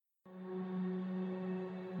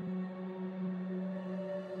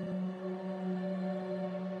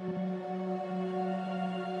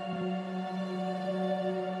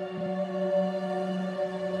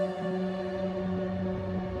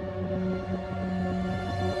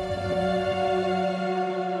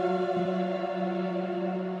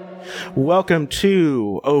Welcome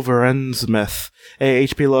to Over Innsmouth, a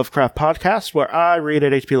H.P. Lovecraft podcast where I read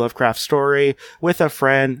an H.P. Lovecraft story with a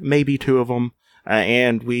friend, maybe two of them,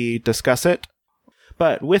 and we discuss it.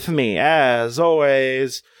 But with me, as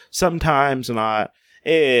always, sometimes not,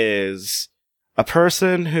 is a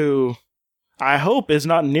person who I hope is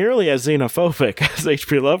not nearly as xenophobic as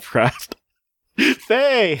H.P. Lovecraft.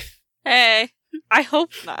 Faith! Hey, I hope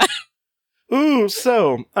not. Ooh,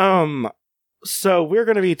 so we're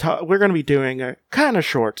gonna be doing a kind of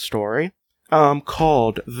short story,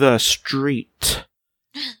 called The Street.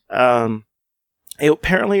 It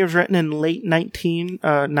apparently was written in late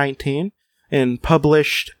 1919 and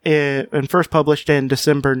first published in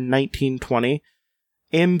December 1920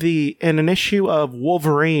 in an issue of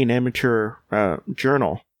Wolverine Amateur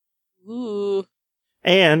Journal. Ooh.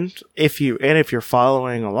 And if you're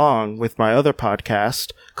following along with my other podcast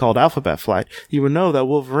called Alphabet Flight, you would know that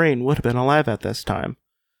Wolverine would have been alive at this time.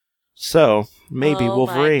 So maybe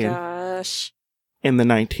Wolverine in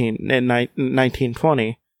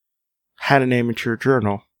 1920 had an amateur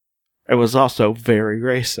journal. It was also very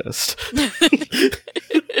racist.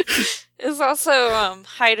 It's also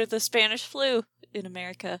height of the Spanish flu in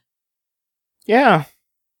America. Yeah.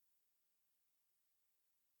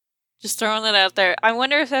 Just throwing that out there. I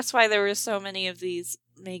wonder if that's why there were so many of these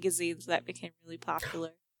magazines that became really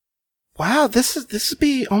popular. Wow, this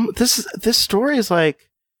story is like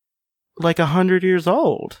 100 years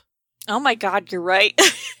old. Oh my god, you're right.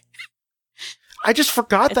 I just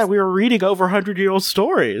forgot that we were reading over 100-year-old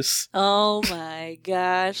stories. Oh my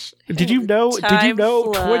gosh. Did you know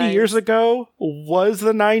 20 years ago was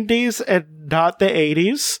the 90s and not the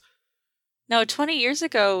 80s? No, 20 years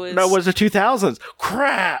ago was... No, it was the 2000s.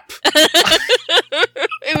 Crap!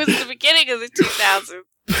 It was the beginning of the 2000s.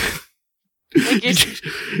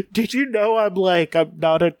 Did you know I'm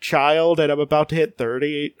not a child and I'm about to hit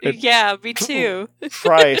 30? Yeah, me too.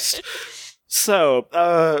 Christ. So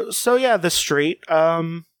yeah, The Street.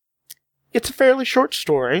 It's a fairly short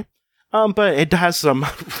story, but it has some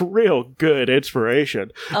real good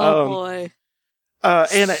inspiration. Oh boy.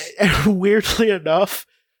 And weirdly enough,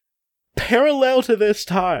 parallel to this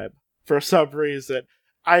time, for some reason,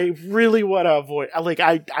 I really want to avoid.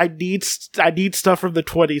 I need stuff from the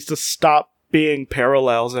 20s to stop being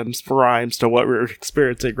parallels and rhymes to what we're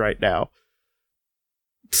experiencing right now.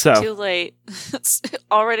 So too late. We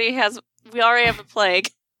already have a plague.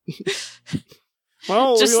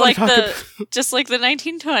 Well, just like the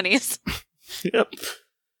 1920s. Yep.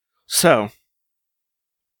 So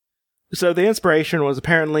the inspiration was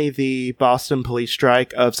apparently the Boston police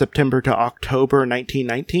strike of September to October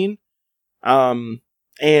 1919. And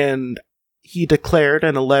he declared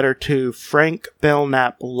in a letter to Frank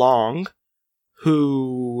Belknap Long,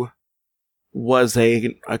 who was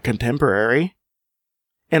a contemporary,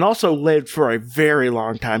 and also lived for a very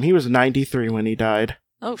long time. He was 93 when he died.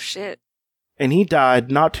 Oh, shit. And he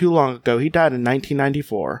died not too long ago. He died in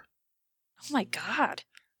 1994. Oh my god.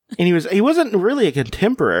 And he wasn't really a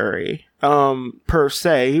contemporary, per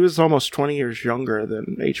se. He was almost 20 years younger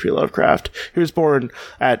than H.P. Lovecraft. He was born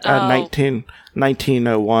at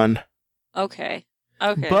 1901. Okay.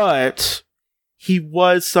 But he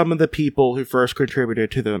was some of the people who first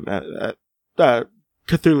contributed to the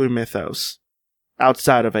Cthulhu mythos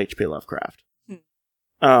outside of H.P. Lovecraft.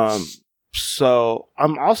 So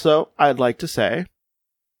I'd like to say,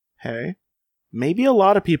 hey, maybe a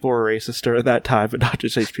lot of people were racist during that time, but not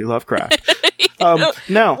just H.P. Lovecraft.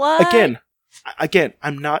 Now, what? again,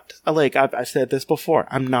 I'm not, I've said this before,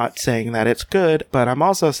 I'm not saying that it's good, but I'm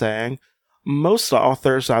also saying most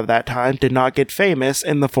authors of that time did not get famous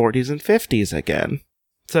in the 40s and 50s again.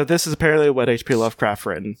 So this is apparently what H.P. Lovecraft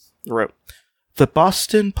wrote. The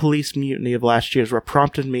Boston police mutiny of last year is what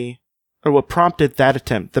prompted that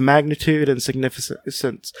attempt. The magnitude and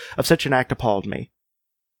significance of such an act appalled me.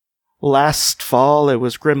 Last fall, it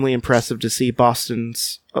was grimly impressive to see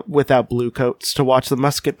Bostons without blue coats, to watch the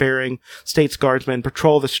musket-bearing States Guardsmen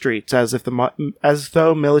patrol the streets as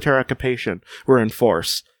though military occupation were in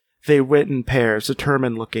force. They went in pairs,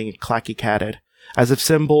 determined-looking and clacky-catted, as if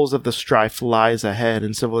symbols of the strife lies ahead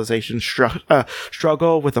in civilization's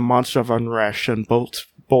struggle with the monster of unrest and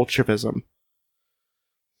Bolshevism.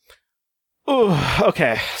 Ooh,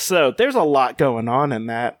 okay, so there's a lot going on in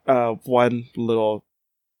that one little...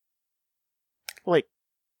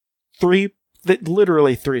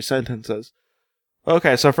 literally 3 sentences.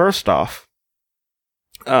 Okay, so first off,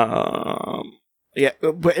 yeah,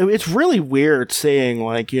 but it's really weird seeing,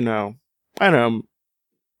 I don't know,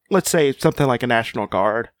 let's say something like a National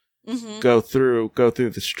Guard go through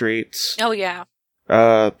the streets. Oh yeah.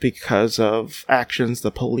 Because of actions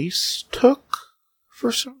the police took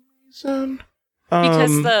for some reason.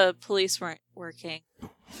 Because the police weren't working.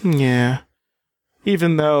 Yeah.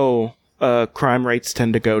 Even though crime rates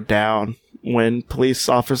tend to go down when police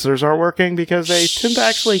officers are working because they tend to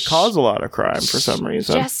actually cause a lot of crime for some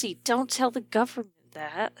reason. Jesse, don't tell the government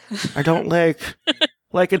that. I don't like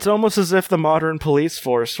it's almost as if the modern police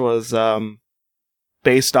force was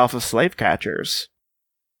based off of slave catchers.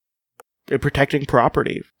 They're protecting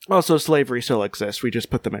property. Also, slavery still exists. We just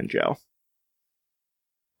put them in jail.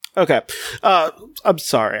 Okay. I'm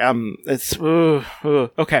sorry.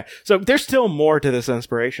 Okay. So there's still more to this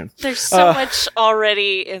inspiration. There's so much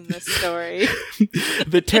already in this story.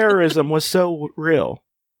 The terrorism was so real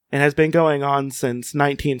and has been going on since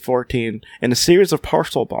 1914 in a series of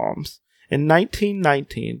parcel bombs. In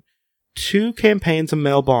 1919, 2 campaigns of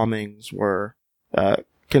mail bombings were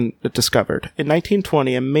discovered. In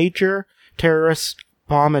 1920, a major terrorist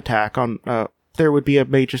bomb attack on there would be a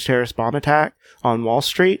major terrorist bomb attack on Wall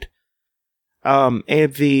Street. And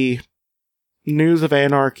the news of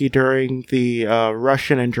anarchy during the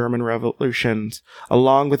Russian and German revolutions,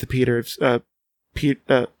 along with the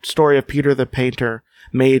story of Peter the Painter,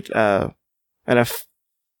 made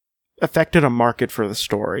affected a market for the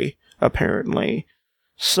story, apparently.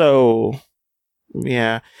 So,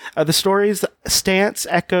 yeah. The story's stance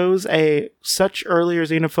echoes such earlier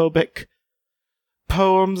xenophobic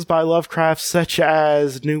poems by Lovecraft, such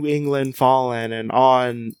as New England Fallen and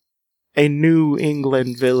On a New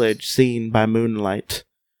England Village Seen by Moonlight.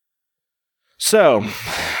 So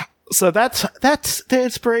that's the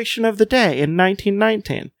inspiration of the day in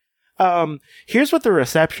 1919. Here's what the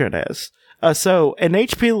reception is. So an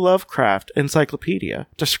H.P. Lovecraft encyclopedia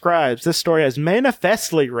describes this story as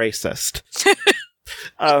manifestly racist.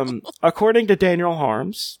 According to Daniel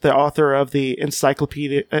Harms, the author of the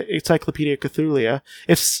Encyclopedia Cthulhu,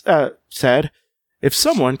 said, if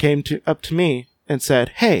someone came up to me and said,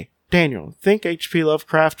 "Hey, Daniel, think H.P.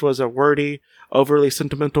 Lovecraft was a wordy, overly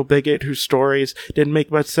sentimental bigot whose stories didn't make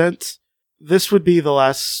much sense?" this would be the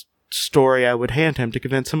last story I would hand him to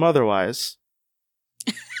convince him otherwise.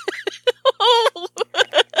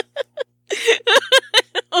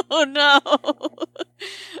 Oh no.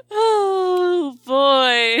 Oh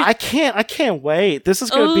boy. I can't wait. This is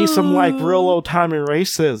gonna be some real old timey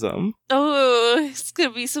racism. Oh, it's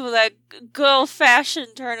gonna be some of that good old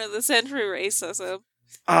fashioned turn of the century racism.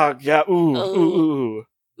 Oh yeah, ooh.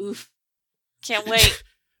 Oof. Can't wait.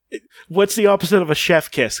 What's the opposite of a chef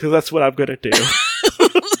kiss? Because that's what I'm gonna do.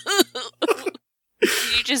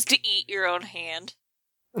 You just eat your own hand.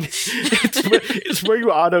 It's where you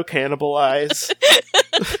auto-cannibalize.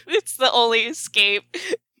 It's the only escape.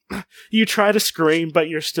 You try to scream, but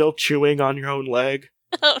you're still chewing on your own leg.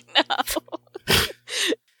 Oh no.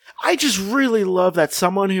 I just really love that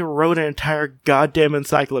someone who wrote an entire goddamn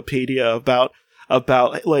encyclopedia about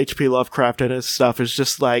H.P. Lovecraft and his stuff is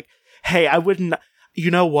just like, hey, I wouldn't. You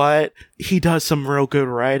know what? He does some real good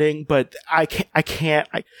writing, but I can't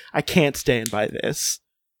stand by this.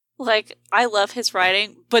 Like, I love his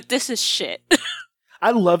writing, but this is shit.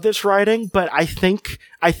 I love this writing, but I think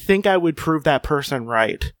I would prove that person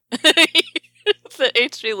right. The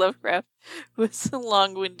H.P. Lovecraft was a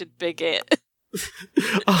long-winded bigot.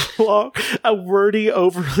 A wordy,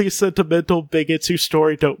 overly sentimental bigots whose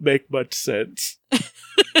story don't make much sense.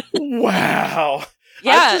 Wow.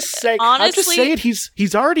 Yeah, I'm just saying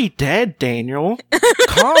he's already dead, Daniel.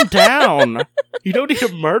 Calm down. You don't need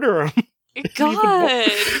to murder him. God,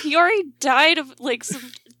 he already died of like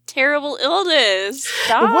some terrible illness.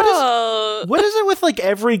 Stop. What is it with like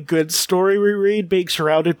every good story we read being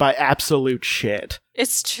surrounded by absolute shit?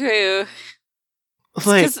 It's true.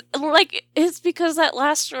 It's because that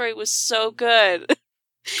last story was so good.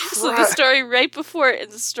 So the story right before it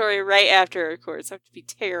and the story right after, of course, have to be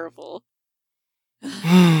terrible.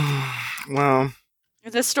 Well,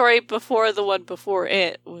 the story before the one before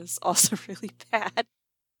it was also really bad.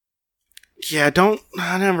 Yeah,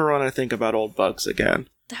 I never want to think about old bugs again.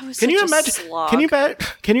 That was Can you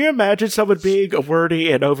imagine someone being a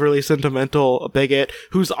wordy and overly sentimental bigot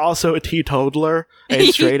who's also a teetotaler and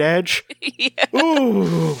straight edge? Yeah.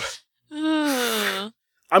 Ooh.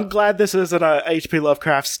 I'm glad this isn't a H.P.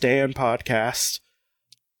 Lovecraft stan podcast.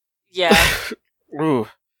 Yeah. Ooh.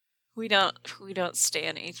 We don't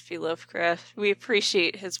stan H.P. Lovecraft. We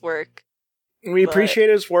appreciate his work. We appreciate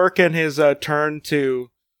his work and his turn to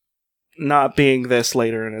not being this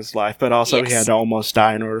later in his life, but also he had to almost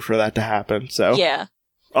die in order for that to happen. So yeah.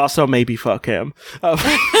 Also, maybe fuck him.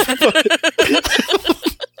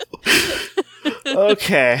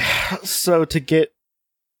 Okay, so to get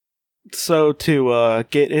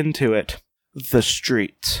into it, the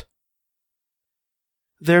streets.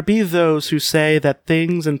 There be those who say that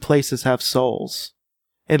things and places have souls,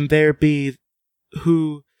 and there be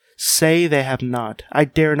who say they have not. I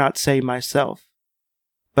dare not say myself,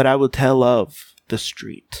 but I will tell of the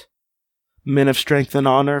street. Men of strength and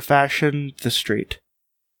honor fashion the street.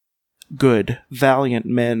 Good, valiant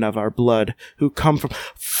men of our blood who come from...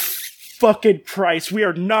 Fucking Christ, we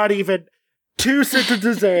are not even 2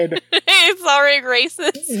 sentences in. It's already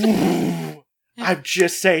racist. I'm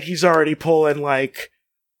just saying he's already pulling like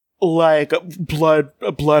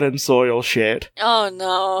blood and soil shit. Oh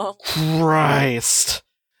no. Christ.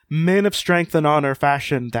 Men of strength and honor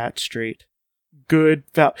fashion that street. Good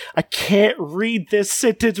I can't read this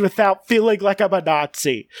sentence without feeling like I'm a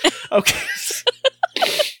Nazi. Okay.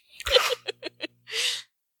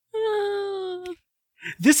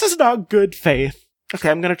 This is not good faith. Okay,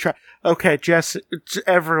 I'm gonna try. Okay, Jesse,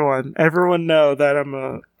 everyone know that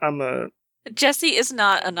I'm a Jesse is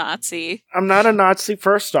not a Nazi. I'm not a Nazi.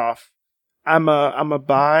 First off, I'm a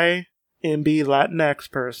bi MB Latinx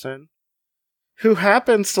person who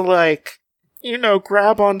happens to like,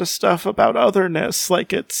 grab onto stuff about otherness,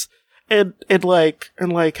 like it's and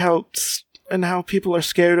how people are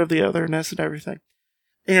scared of the otherness and everything,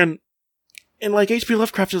 and like H.P.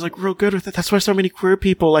 Lovecraft is like real good with it. That's why so many queer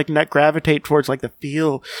people like gravitate towards like the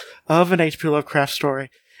feel of an H.P. Lovecraft story.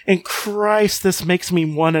 And Christ, this makes me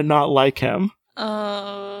want to not like him.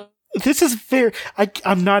 This is very...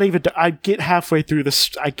 I'm not even... I get halfway through this...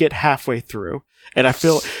 And I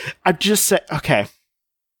feel... I'm just saying... Okay.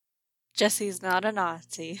 Jesse's not a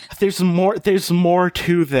Nazi. There's more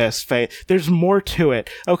to this, Faith. There's more to it.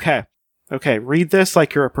 Okay. Read this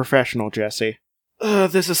like you're a professional, Jesse.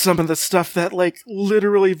 This is some of the stuff that, like,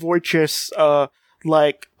 literally Wojciech's, I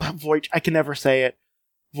can never say it.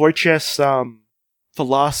 Wojciech's,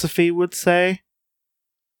 philosophy would say.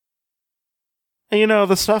 And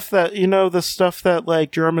the stuff that,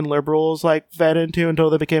 like, German liberals, like, fed into until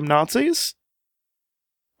they became Nazis?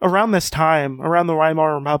 Around this time, around the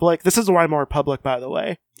Weimar Republic, this is the Weimar Republic, by the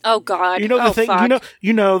way. Oh God! The thing, fuck. the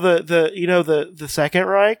Second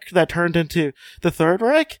Reich that turned into the Third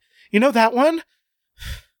Reich. That one.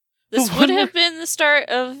 This would have been the start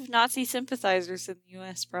of Nazi sympathizers in the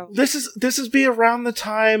U.S., probably. This is be around the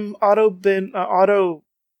time Otto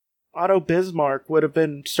Bismarck would have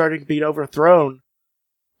been starting to be overthrown.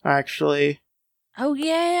 Actually. Oh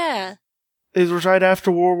yeah. It was right after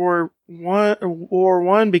World War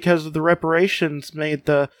One because of the reparations made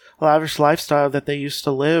the lavish lifestyle that they used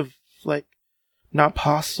to live like not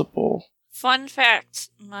possible. Fun fact: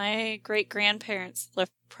 my great-grandparents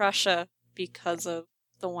left Prussia because of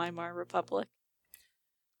the Weimar Republic.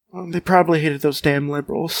 Well, they probably hated those damn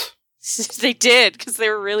liberals. They did, because they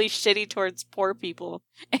were really shitty towards poor people.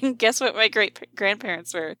 And guess what my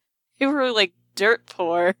great-grandparents were? They were, like, dirt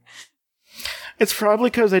poor. It's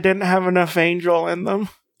probably because they didn't have enough angel in them.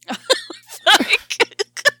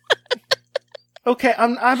 Okay,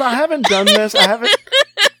 I haven't done this. I haven't...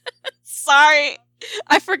 Sorry.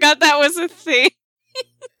 I forgot that was a thing.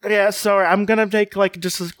 Yeah, sorry. I'm gonna take, like,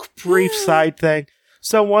 just a brief side thing.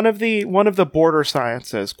 So one of the border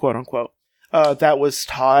sciences, quote unquote, that was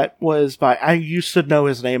taught was by, I used to know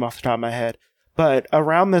his name off the top of my head, but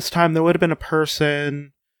around this time there would have been a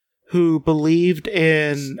person who believed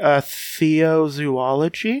in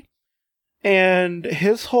theozoology, and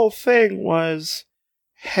his whole thing was,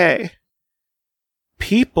 hey,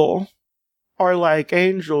 people are like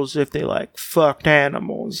angels if they like fucked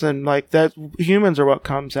animals, and like that humans are what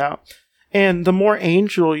comes out. And the more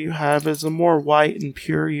angel you have is the more white and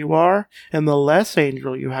pure you are, and the less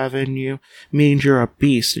angel you have in you means you're a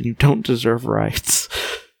beast and you don't deserve rights.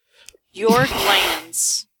 Your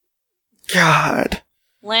glands. God.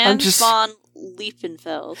 Lands von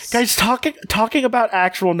Liefenfels. Guys, talking about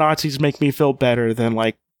actual Nazis make me feel better than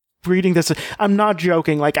like reading this. I'm not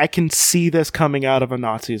joking, like I can see this coming out of a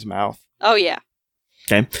Nazi's mouth. Oh yeah.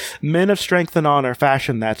 Okay. Men of strength and honor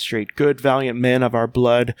fashion that street. Good, valiant men of our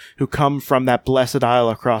blood who come from that blessed isle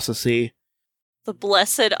across the sea. The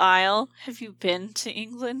Blessed Isle? Have you been to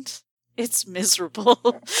England? It's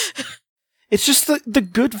miserable. It's just the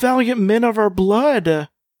good, valiant men of our blood.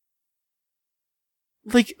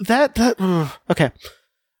 Like, okay.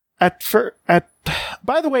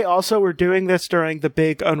 By the way, also, we're doing this during the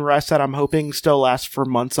big unrest that I'm hoping still lasts for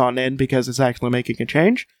months on end because it's actually making a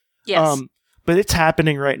change. Yes. But it's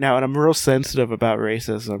happening right now, and I'm real sensitive about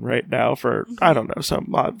racism right now for, I don't know,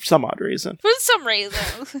 some odd reason. For some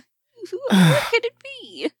reason. What could it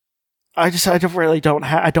be? I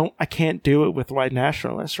can't do it with white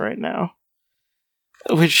nationalists right now.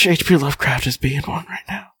 Which H.P. Lovecraft is being one right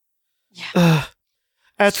now. Yeah.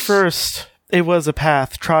 At first, It was a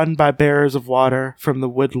path trodden by bearers of water from the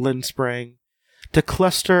woodland spring to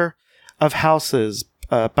cluster of houses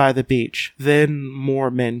by the beach. Then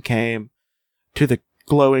more men came to the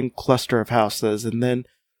glowing cluster of houses, and then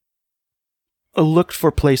looked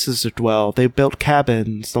for places to dwell. They built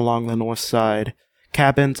cabins along the north side,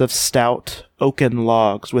 cabins of stout oaken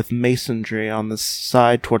logs with masonry on the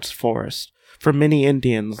side towards the forest, for many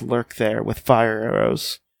Indians lurk there with fire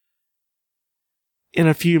arrows. In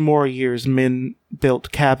a few more years, men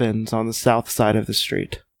built cabins on the south side of the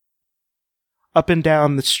street. Up and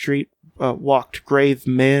down the street walked grave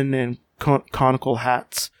men in conical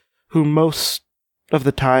hats, who most of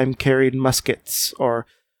the time carried muskets or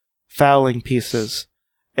fowling pieces,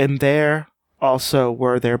 and there also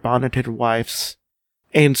were their bonneted wives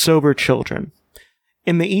and sober children.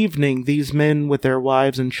 In the evening, these men with their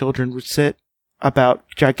wives and children would sit about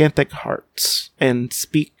gigantic hearts and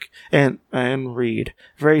speak and read.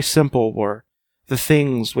 Very simple were the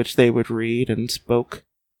things which they would read and spoke,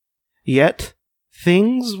 yet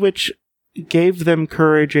things which gave them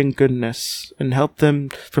courage and goodness and helped them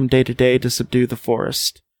from day to day to subdue the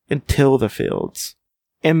forest and till the fields.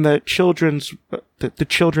 And the children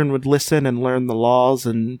would listen and learn the laws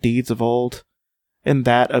and deeds of old, and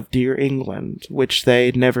that of dear England, which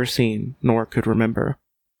they'd never seen nor could remember.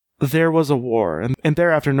 There was a war, and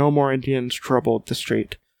thereafter no more Indians troubled the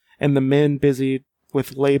street, and the men busied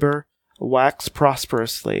with labor waxed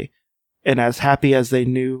prosperously, and as happy as they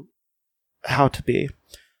knew how to be.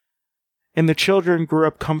 And the children grew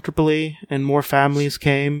up comfortably, and more families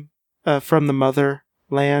came from the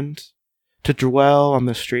motherland to dwell on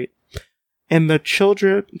the street. And the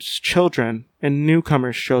children's children and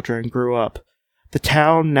newcomers' children grew up. The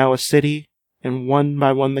town, now a city, and one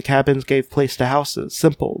by one the cabins gave place to houses,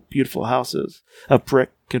 simple, beautiful houses, of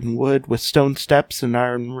brick and wood with stone steps and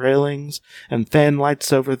iron railings and fan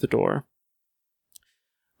lights over the door.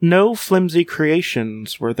 No flimsy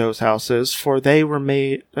creations were those houses, for they were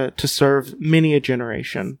made to serve many a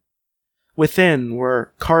generation. Within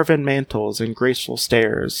were carven mantels and graceful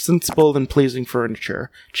stairs, sensible and pleasing furniture,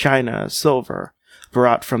 china, silver,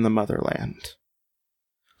 brought from the motherland.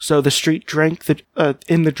 So the street drank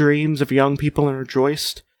in the dreams of young people and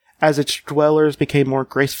rejoiced, as its dwellers became more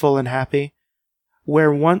graceful and happy.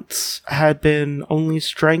 Where once had been only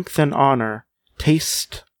strength and honor,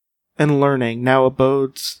 taste and learning, now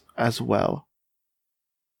abodes as well.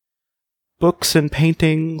 Books and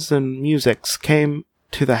paintings and musics came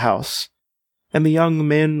to the house, and the young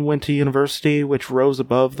men went to university, which rose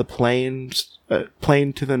above the plain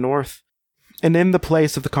to the north, and in the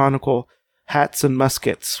place of the conical hats and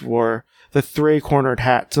muskets were the three-cornered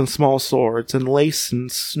hats and small swords and lace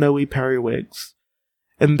and snowy periwigs.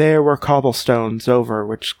 And there were cobblestones over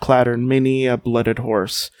which clattered many a blooded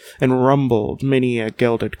horse, and rumbled many a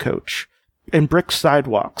gelded coach, and brick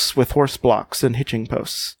sidewalks with horse blocks and hitching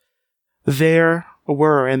posts. There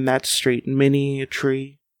were in that street many a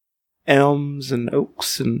tree, elms and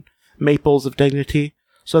oaks and maples of dignity,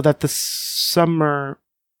 so that in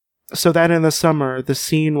the summer the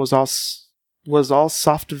scene was all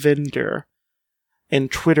soft verdure and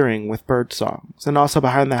twittering with bird songs, and also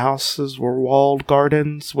behind the houses were walled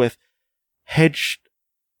gardens with hedged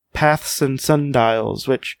paths and sundials,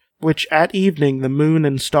 which at evening the moon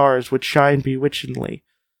and stars would shine bewitchingly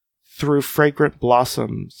through fragrant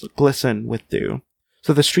blossoms glisten with dew.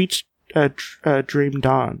 So the streets dreamed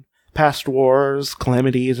on, past wars,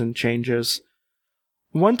 calamities, and changes.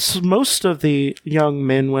 Once most of the young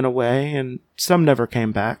men went away, and some never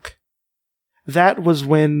came back. That was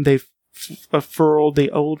when they furled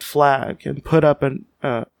the old flag and put up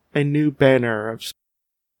a new banners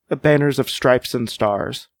of stripes and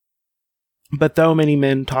stars. But though many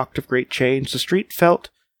men talked of great change, the street felt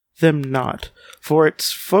them not, for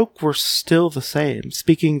its folk were still the same,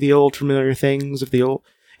 speaking the old familiar things in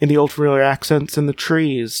the old familiar accents, and the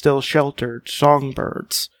trees still sheltered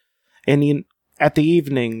songbirds. And at the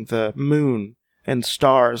evening, the moon and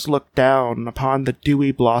stars looked down upon the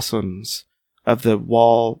dewy blossoms of the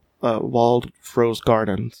walled rose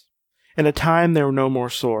gardens. In a time there were no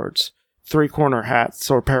more swords, three-corner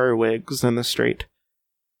hats, or periwigs in the street.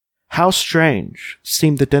 How strange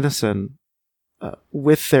seemed the denizen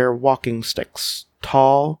with their walking sticks,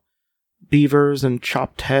 tall beavers and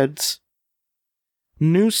chopped heads.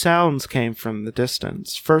 New sounds came from the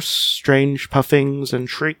distance, first strange puffings and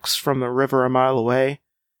shrieks from the river a mile away,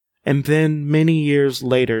 and then, many years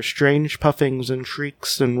later, strange puffings and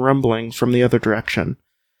shrieks and rumblings from the other direction.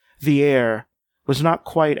 The air was not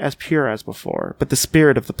quite as pure as before, but the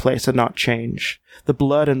spirit of the place had not changed. The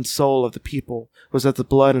blood and soul of the people was as the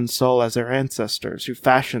blood and soul as their ancestors who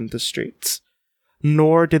fashioned the streets.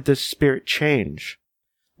 nor did the spirit change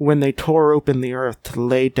when they tore open the earth to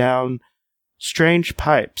lay down strange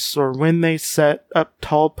pipes, or when they set up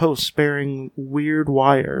tall posts bearing weird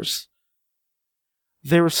wires.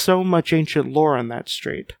 There was so much ancient lore on that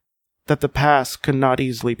street that the past could not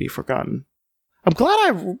easily be forgotten. I'm glad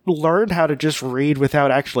I learned how to just read without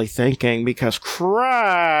actually thinking, because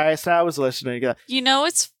Christ, I was listening to that. You know,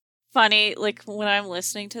 it's funny, like, when I'm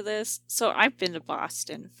listening to this, so I've been to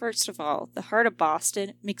Boston. First of all, the heart of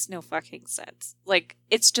Boston makes no fucking sense. Like,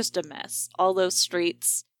 it's just a mess. All those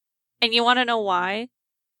streets. And you want to know why?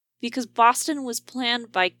 Because Boston was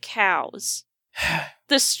planned by cows.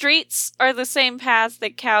 The streets are the same path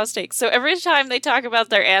that cows take. So every time they talk about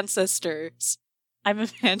their ancestors, I'm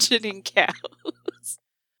imagining cows.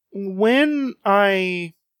 When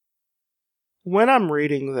I'm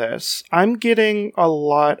reading this, I'm getting a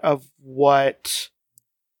lot of what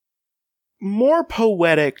more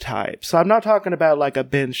poetic types. I'm not talking about like a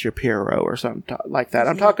Ben Shapiro or something like that.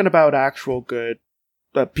 I'm talking about actual good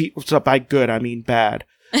people. So by good, I mean bad.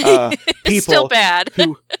 People Still bad.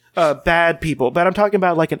 who bad people, but I'm talking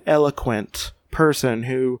about like an eloquent person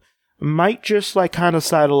who might just like kind of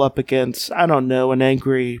sidle up against, I don't know, an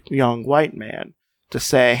angry young white man to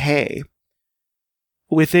say, hey,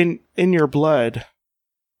 in your blood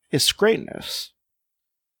is greatness.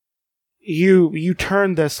 You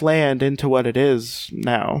turn this land into what it is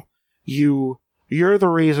now. You're the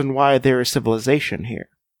reason why there is civilization here.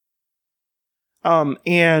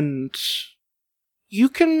 And you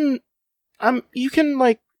can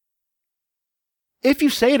like, if you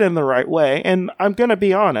say it in the right way, and I'm gonna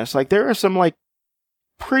be honest, like, there are some, like,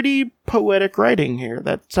 pretty poetic writing here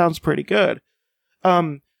that sounds pretty good.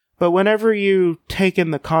 But whenever you take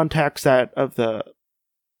in the context like,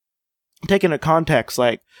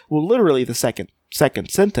 well, literally the second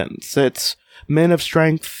sentence, it's men of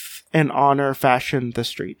strength and honor fashioned the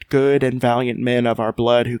street, good and valiant men of our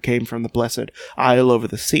blood who came from the blessed isle over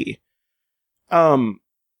the sea.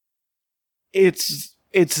 It's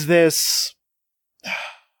this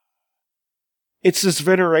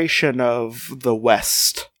veneration of the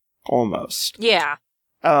West, almost. Yeah.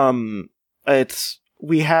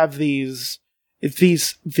 We have these,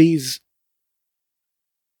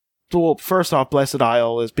 well, first off, Blessed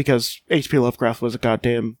Isle is because H.P. Lovecraft was a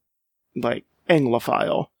goddamn, like,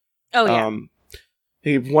 Anglophile. Oh, yeah.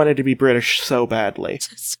 He wanted to be British so badly.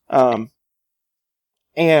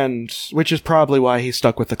 And, which is probably why he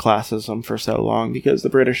stuck with the classism for so long, because the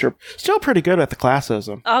British are still pretty good at the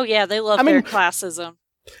classism. Oh, yeah, they love their classism.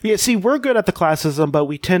 Yeah, see, we're good at the classism, but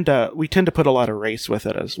we tend to put a lot of race with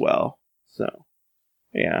it as well. So,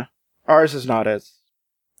 yeah. Ours is not as,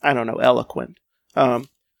 I don't know, eloquent.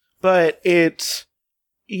 But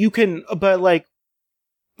like,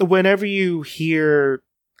 whenever you hear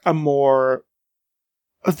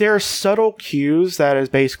there are subtle cues that is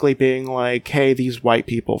basically being like, hey, these white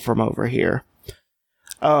people from over here.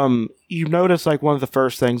 You notice, like, one of the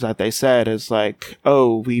first things that they said is like,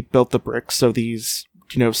 oh, we built the bricks so these,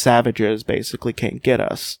 savages basically can't get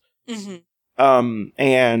us. Mm-hmm.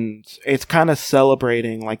 And it's kind of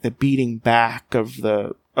celebrating, like, the beating back of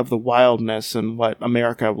the wildness and what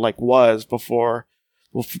America, like, was before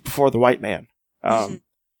the white man. Mm-hmm.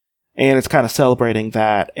 And it's kind of celebrating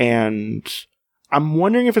that, and I'm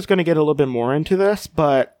wondering if it's going to get a little bit more into this,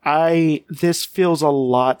 but this feels a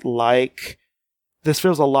lot like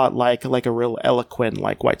a real eloquent,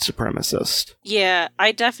 like, white supremacist. Yeah,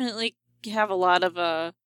 I definitely have a lot of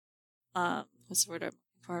what's the word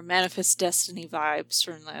for Manifest Destiny vibes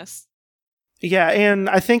from this. Yeah, and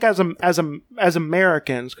I think as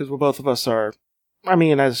Americans, because both of us are, I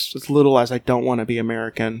mean, as little as I don't want to be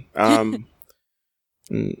American, I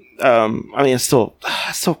mean, it's still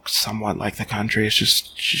somewhat like the country. It's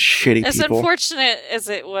just shitty as people. As unfortunate as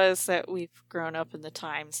it was that we've grown up in the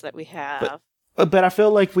times that we have. But I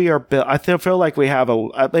feel like we are built. I feel like we have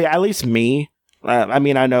at least me. I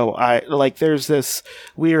mean, I know there's this.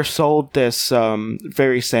 We are sold this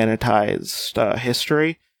very sanitized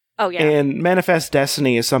history. Oh yeah. And Manifest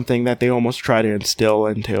Destiny is something that they almost try to instill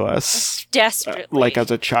into us desperately, like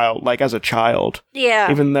as a child.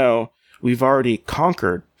 Yeah. Even though we've already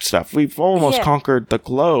conquered stuff. We've almost conquered the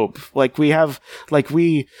globe. Like,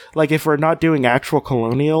 if we're not doing actual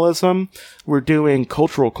colonialism, we're doing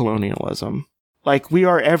cultural colonialism. Like, we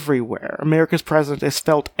are everywhere. America's presence is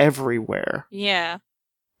felt everywhere. Yeah.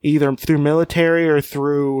 Either through military or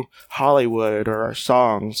through Hollywood or our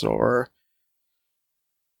songs or...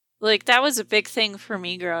 Like, that was a big thing for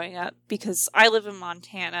me growing up, because I live in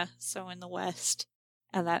Montana, so in the West,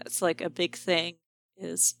 and that's, like, a big thing,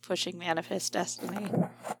 is pushing Manifest Destiny.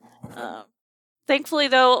 Thankfully,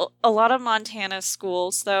 though, a lot of Montana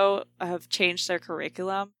schools, though, have changed their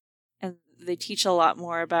curriculum. And they teach a lot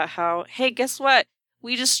more about how, hey, guess what?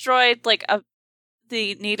 We destroyed, like,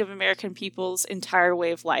 the Native American people's entire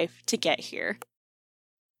way of life to get here.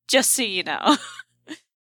 Just so you know.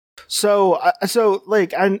 So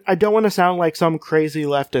I don't want to sound like some crazy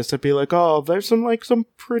leftist and be like, oh, there's some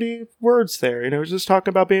pretty words there. You know, just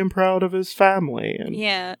talking about being proud of his family and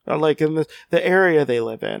yeah, like in the area they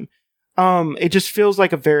live in. It just feels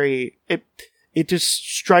like it just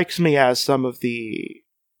strikes me as some of the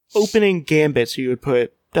opening gambits you would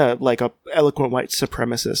put like a eloquent white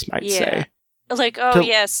supremacist might say. Like,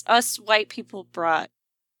 yes, us white people brought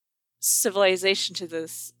civilization to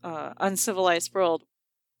this uncivilized world,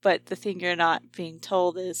 but the thing you're not being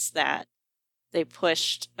told is that they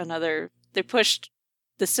pushed the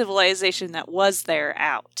civilization that was there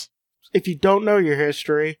out. If you don't know your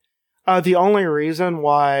history, the only reason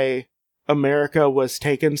why America was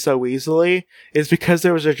taken so easily is because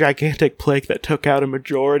there was a gigantic plague that took out a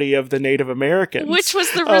majority of the Native Americans. Which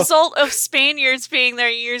was the result of Spaniards being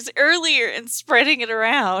there years earlier and spreading it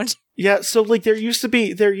around. Yeah, so like there used to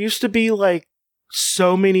be like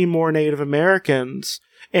so many more Native Americans,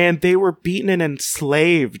 and they were beaten and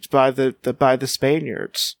enslaved by the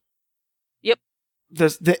Spaniards. Yep.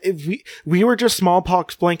 We were just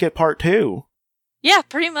smallpox blanket part 2. Yeah,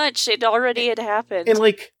 pretty much. It already had happened. And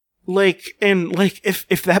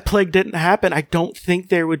if that plague didn't happen, I don't think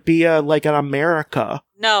there would be an America.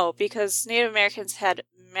 No, because Native Americans had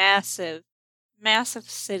massive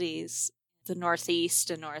cities, the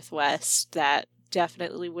Northeast and Northwest, that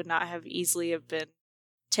definitely would not have easily have been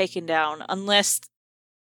taken down unless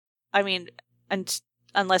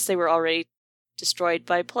they were already destroyed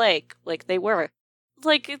by plague, like they were.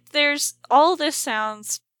 Like, there's all this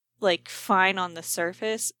sounds like fine on the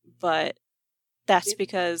surface, but that's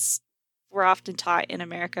because we're often taught in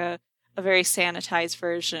America a very sanitized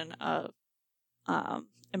version of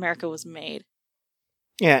America was made.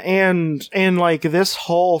 Yeah, and like this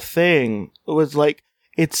whole thing was like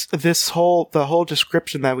the whole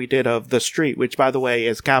description that we did of the street, which by the way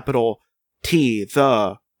is capital T,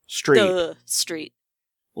 the street. The street.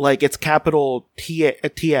 Like it's capital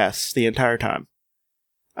TS the entire time.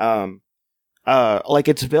 Like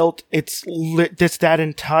it's built, that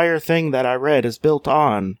entire thing that I read is built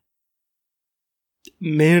on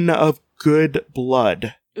men of good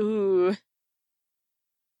blood. Ooh.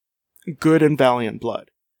 Good and valiant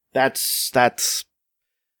blood. That's,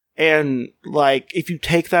 and like, if you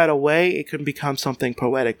take that away, it can become something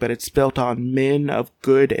poetic, but it's built on men of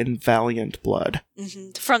good and valiant blood.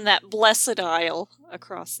 Mm-hmm. From that blessed isle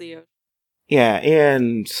across the ocean. Yeah,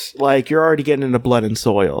 and, like, you're already getting into blood and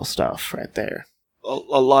soil stuff right there.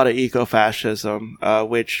 A lot of ecofascism,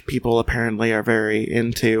 which people apparently are very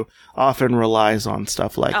into, often relies on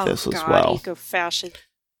stuff like this as well. Ecofascism.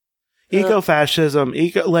 Ecofascism,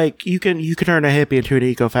 you can turn a hippie into an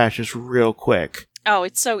ecofascist real quick. Oh,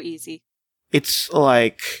 it's so easy. It's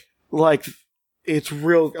it's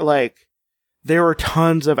real, like, there were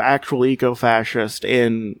tons of actual ecofascists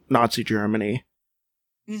in Nazi Germany.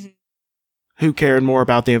 Mm-hmm. Who cared more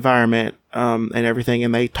about the environment, and everything,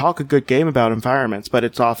 and they talk a good game about environments, but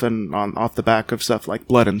it's often off the back of stuff like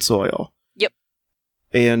blood and soil. Yep.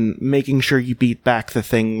 And making sure you beat back the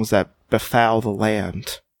things that befoul the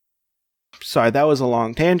land. Sorry, that was a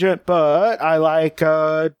long tangent, but I like,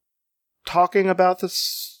 talking about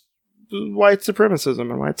this white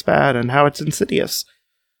supremacism and why it's bad and how it's insidious.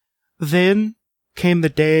 Then came the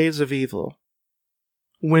days of evil,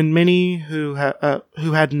 when many who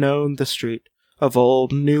had known the street of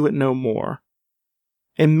old knew it no more,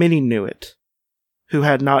 and many knew it, who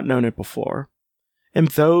had not known it before, and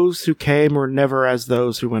those who came were never as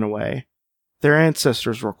those who went away. Their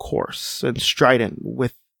ancestors were coarse and strident,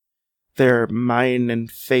 with their mien and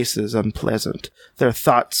faces unpleasant, their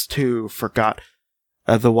thoughts too forgot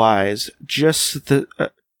the wise, just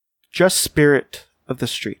spirit of the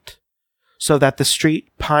street, so that the street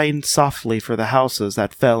pined softly for the houses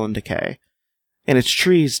that fell in decay, and its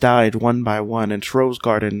trees died one by one, and its rose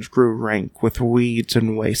gardens grew rank with weeds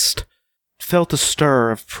and waste. Felt a stir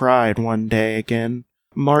of pride one day again,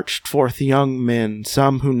 marched forth young men,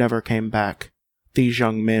 some who never came back. These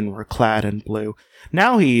young men were clad in blue.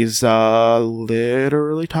 Now he's,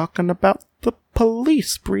 literally talking about the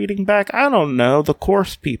police breeding back, I don't know, the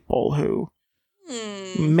coarse people who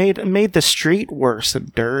made the street worse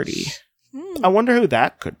and dirty. I wonder who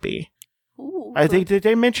that could be. Ooh, I think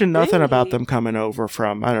they mentioned nothing about them coming over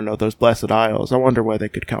from, I don't know, those Blessed Isles. I wonder where they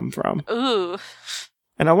could come from. Ooh.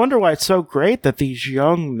 And I wonder why it's so great that these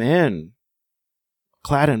young men,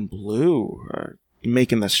 clad in blue, are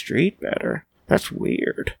making the street better. That's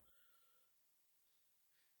weird.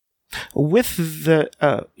 With the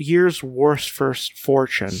year's worst first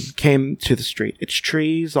fortune came to the street. Its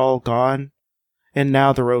trees all gone, and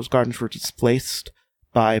now the rose gardens were displaced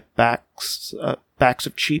by backs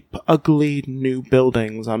of cheap, ugly new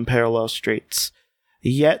buildings on parallel streets.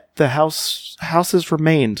 Yet the houses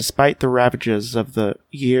remained despite the ravages of the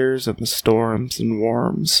years and the storms and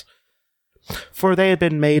worms. For they had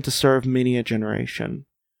been made to serve many a generation.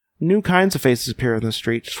 New kinds of faces appear in the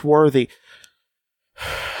streets, swarthy,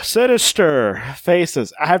 sinister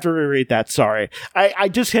faces. I have to reread that, sorry. I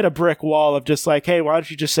just hit a brick wall of just like, hey, why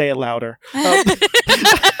don't you just say it louder?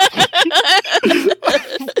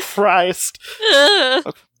 Christ.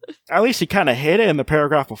 At least he kind of hit it in the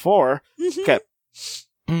paragraph before. Okay.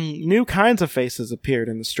 New kinds of faces appeared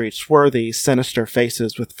in the streets, swarthy, sinister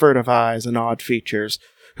faces with furtive eyes and odd features,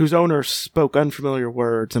 whose owners spoke unfamiliar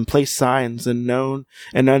words and placed signs in known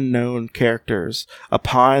and unknown characters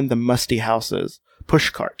upon the musty houses.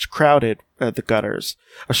 Pushcarts crowded the gutters.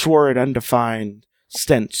 A sordid, undefined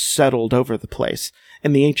stench settled over the place,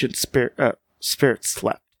 and the ancient spirits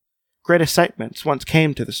slept. Great excitements once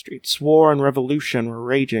came to the streets. War and revolution were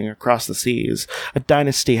raging across the seas. A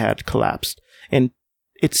dynasty had collapsed, and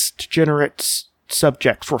its degenerate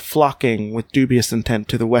subjects were flocking with dubious intent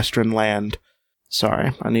to the western land.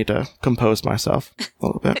 Sorry, I need to compose myself a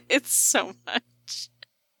little bit. It's so much.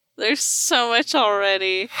 There's so much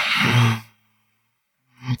already.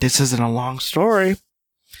 This isn't a long story.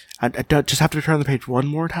 I just have to turn the page one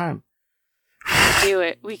more time.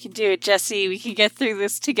 We can do it, Jesse. We can get through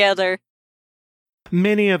this together.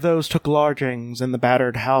 Many of those took lodgings in the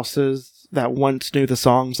battered houses that once knew the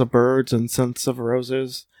songs of birds and scents of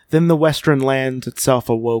roses. Then the western land itself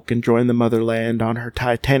awoke and joined the motherland on her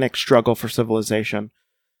titanic struggle for civilization.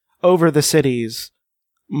 Over the cities,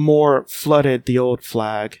 more flooded the old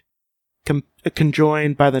flag,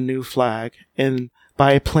 conjoined by the new flag, and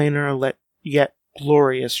by a plainer yet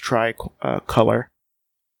glorious tricolor.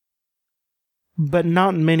 But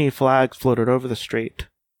not many flags floated over the street.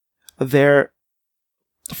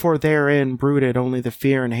 For therein brooded only the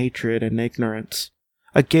fear and hatred and ignorance.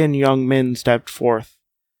 Again young men stepped forth,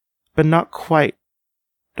 but not quite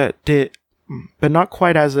as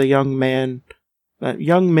the young men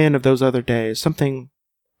of those other days. Something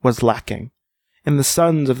was lacking. And the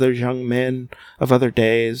sons of those young men of other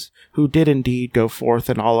days, who did indeed go forth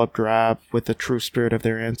in olive drab with the true spirit of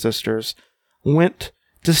their ancestors, went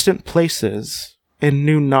distant places and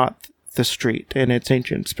knew not the street and its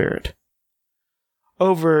ancient spirit.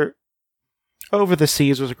 Over the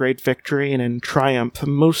seas was a great victory, and in triumph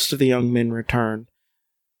most of the young men returned.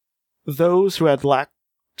 Those who had lacked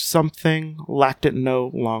something lacked it no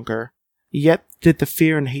longer, yet did the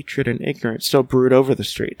fear and hatred and ignorance still brood over the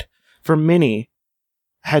street. For many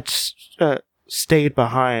had stayed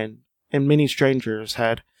behind, and many strangers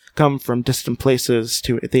had come from distant places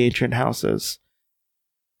to the ancient houses.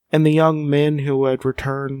 And the young men who had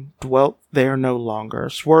returned dwelt there no longer,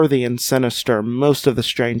 swarthy and sinister, most of the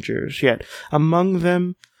strangers, yet among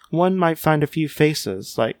them one might find a few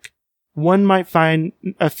faces like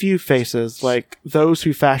those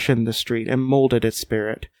who fashioned the street and molded its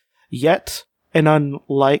spirit. Yet, and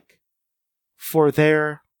unlike, for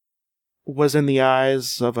there was in the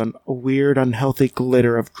eyes of a weird, unhealthy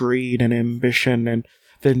glitter of greed and ambition and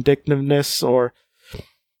vindictiveness, or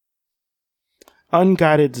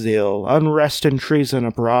unguided zeal, unrest and treason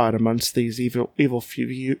abroad amongst these evil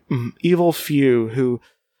few who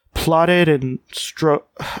plotted and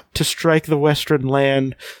to strike the western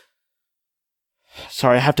land.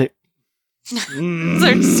 Sorry, I have to.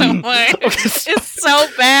 There's so much. It's so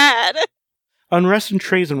bad. Unrest and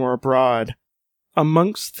treason were abroad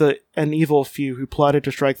amongst an evil few who plotted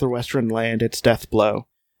to strike the western land its death blow,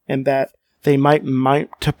 and that they might mount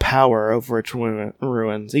to power over its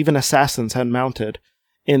ruins. Even assassins had mounted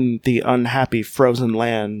in the unhappy frozen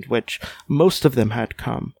land which most of them had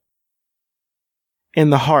come. In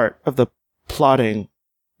the heart of the plotting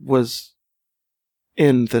was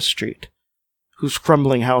in the street, whose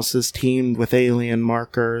crumbling houses teemed with alien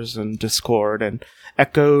markers and discord, and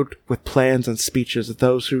echoed with plans and speeches of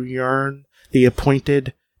those who yearn the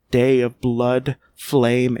appointed day of blood,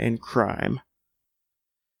 flame, and crime.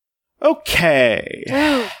 Okay.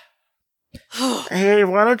 Hey,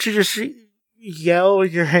 why don't you just yell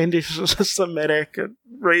your anti-Semitic and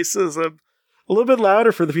racism a little bit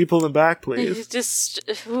louder for the people in the back, please?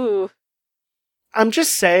 I'm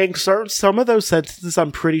just saying, some of those sentences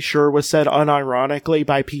I'm pretty sure was said unironically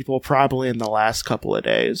by people probably in the last couple of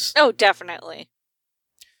days. Oh, definitely.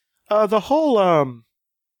 The whole,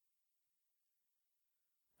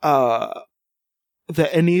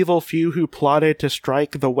 an evil few who plotted to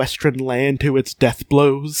strike the western land to its death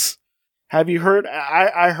blows. Have you heard?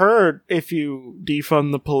 I heard if you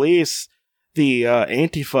defund the police, the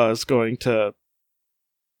Antifa is going to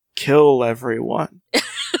kill everyone.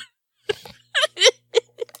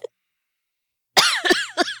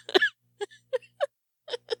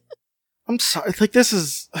 I'm sorry. Like, this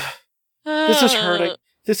is hurting.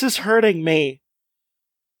 This is hurting me.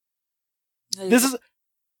 This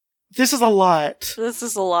is a lot. This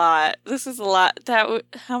is a lot.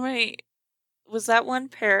 How many was that? One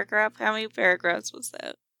paragraph? How many paragraphs was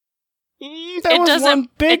that? That was one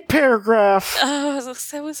big paragraph. Oh,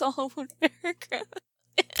 that was all one paragraph.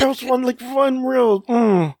 That was one real,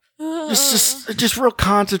 just real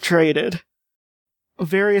concentrated.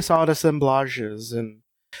 Various odd assemblages, and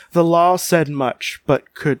the law said much,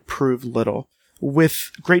 but could prove little.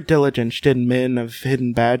 With great diligence did men of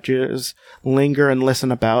hidden badges linger and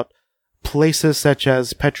listen about places such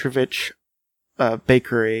as Petrovich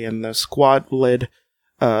Bakery and the squad-lid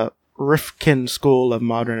Rifkin School of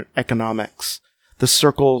Modern Economics, the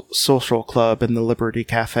Circle Social Club, and the Liberty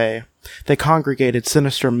Cafe. They congregated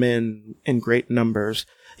sinister men in great numbers,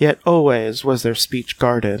 yet always was their speech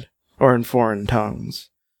guarded, or in foreign tongues.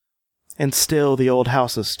 And still the old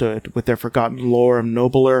houses stood, with their forgotten lore of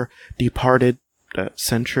nobler, departed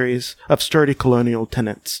centuries, of sturdy colonial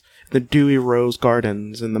tenants, the dewy rose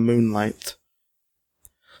gardens in the moonlight.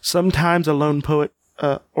 Sometimes a lone poet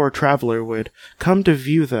or traveler would come to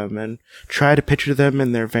view them and try to picture them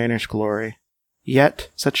in their vanished glory. Yet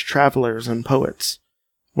such travelers and poets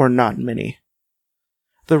were not many.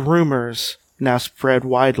 The rumors now spread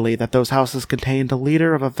widely that those houses contained the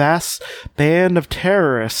leader of a vast band of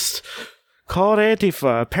terrorists called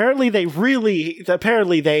Antifa. Apparently they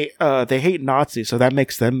hate Nazis, so that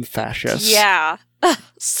makes them fascists. Yeah.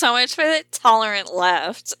 So much for the tolerant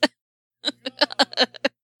left.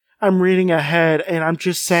 I'm reading ahead, and I'm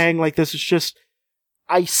just saying, like, this is just...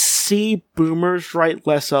 I see boomers write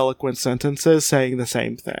less eloquent sentences saying the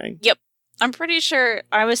same thing. Yep. I'm pretty sure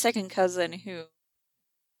I have a second cousin who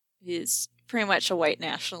is pretty much a white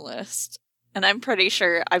nationalist. And I'm pretty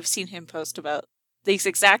sure I've seen him post about these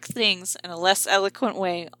exact things in a less eloquent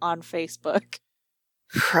way on Facebook.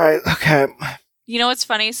 Right, okay. You know what's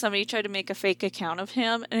funny? Somebody tried to make a fake account of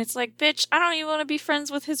him, and it's like, bitch, I don't even want to be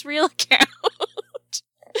friends with his real account.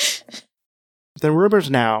 The rumors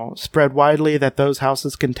now spread widely that those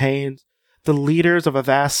houses contained the leaders of a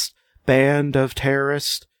vast band of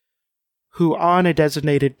terrorists who on a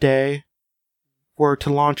designated day were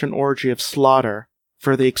to launch an orgy of slaughter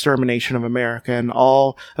for the extermination of America and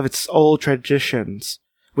all of its old traditions,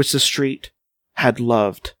 which the street had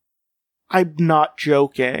loved. I'm not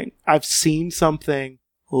joking. I've seen something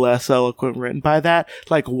less eloquent written by that,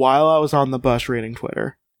 like while I was on the bus reading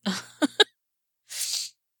Twitter.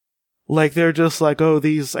 Like, they're just like, oh,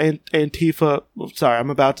 these Antifa... Sorry, I'm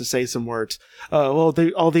about to say some words. All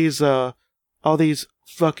these fucking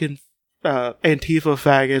Antifa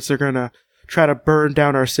faggots are gonna try to burn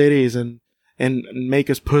down our cities and make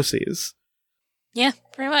us pussies. Yeah,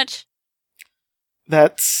 pretty much.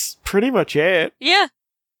 That's pretty much it. Yeah.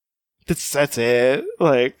 That's it.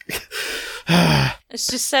 Like... It's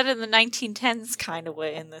just said in the 1910s kind of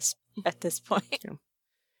way at this point. Yeah.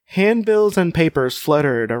 Handbills and papers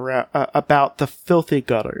fluttered around, about the filthy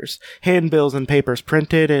gutters. Handbills and papers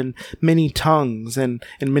printed in many tongues and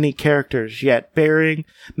in many characters, yet bearing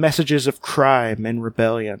messages of crime and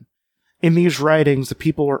rebellion. In these writings, the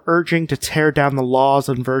people were urging to tear down the laws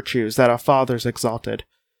and virtues that our fathers exalted,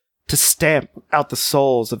 to stamp out the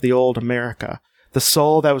souls of the old America, the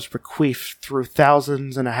soul that was bequeathed through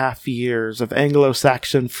thousands and a half years of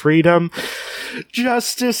Anglo-Saxon freedom,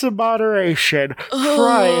 justice, and moderation. Christ.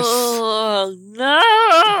 Oh, no!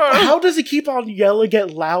 How does he keep on yelling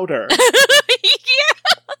it louder?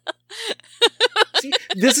 Yeah! See,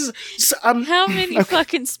 this is... How many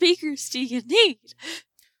fucking speakers do you need?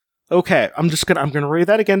 Okay, I'm gonna read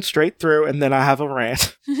that again straight through, and then I have a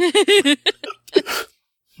rant.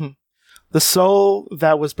 The soul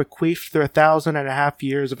that was bequeathed through 1,500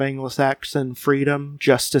 years of Anglo-Saxon freedom,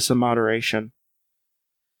 justice, and moderation.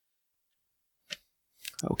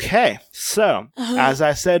 Okay, so, as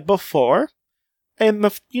I said before, in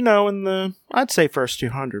the, I'd say first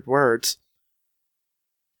 200 words,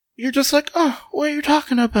 you're just like, oh, what are you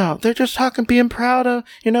talking about? They're just being proud of,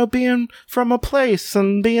 being from a place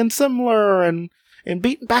and being similar and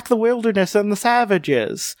beating back the wilderness and the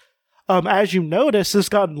savages. As you notice, it's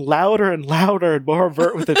gotten louder and louder and more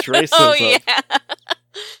overt with its racism. Oh, yeah.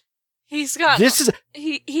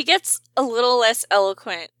 He gets a little less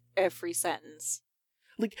eloquent every sentence.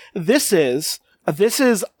 Like, this is This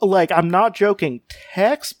is, like, I'm not joking,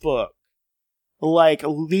 textbook, like,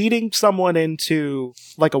 leading someone into,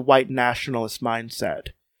 like, a white nationalist mindset.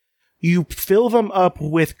 You fill them up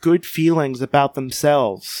with good feelings about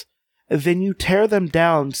themselves, then you tear them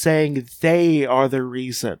down saying they are the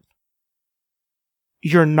reason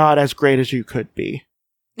you're not as great as you could be.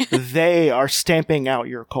 They are stamping out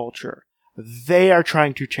your culture. They are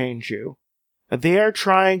trying to change you. They are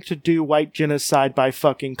trying to do white genocide by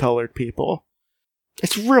fucking colored people.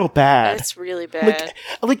 It's real bad. It's really bad.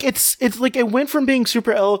 Like it's like it went from being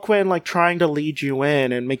super eloquent, like trying to lead you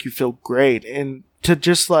in and make you feel great, and to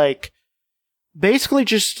just like basically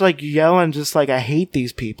just like yelling, just like, I hate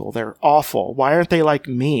these people. They're awful. Why aren't they like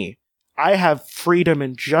me? I have freedom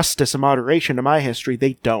and justice and moderation in my history.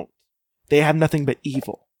 They don't. They have nothing but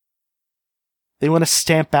evil. They want to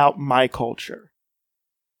stamp out my culture.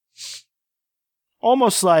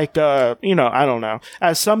 Almost like, I don't know.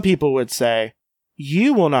 As some people would say,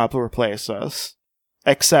 you will not replace us.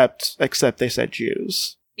 Except they said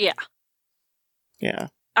Jews. Yeah. Yeah.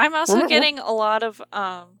 I'm also getting a lot of,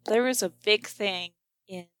 there was a big thing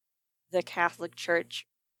in the Catholic Church.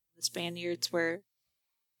 The Spaniards were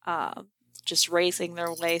just racing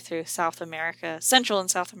their way through South America, Central and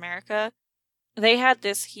South America. They had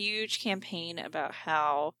this huge campaign about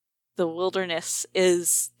how the wilderness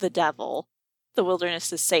is the devil. The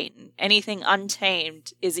wilderness is Satan. Anything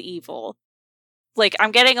untamed is evil. Like,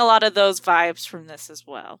 I'm getting a lot of those vibes from this as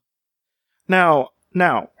well. Now,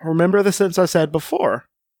 remember the sentence I said before.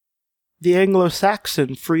 The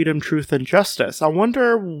Anglo-Saxon freedom, truth, and justice. I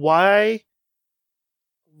wonder why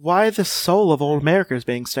the soul of old America is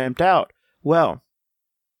being stamped out. Well,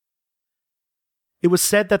 it was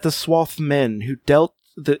said that the swarth men who dwelt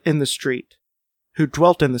in the street,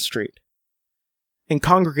 and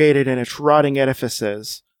congregated in its rotting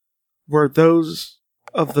edifices, were those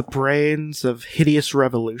of the brains of hideous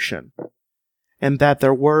revolution, and that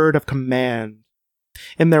their word of command,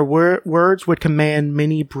 and their words would command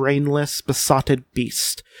many brainless, besotted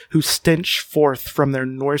beasts, who stench forth from their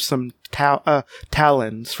noisome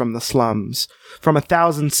talons from the slums, from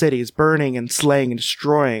 1,000 cities, burning and slaying and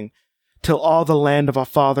destroying, till all the land of our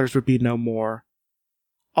fathers would be no more.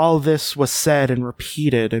 All this was said and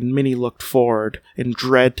repeated, and many looked forward in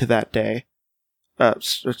dread to that day.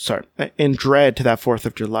 In dread to that 4th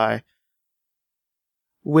of July,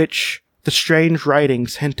 which the strange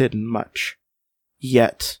writings hinted much.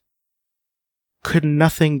 Yet, could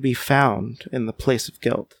nothing be found in the place of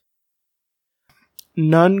guilt?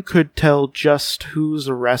 None could tell just whose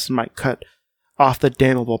arrest might cut off the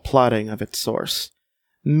damnable plotting of its source.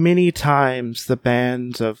 Many times the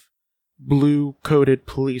bands of blue-coated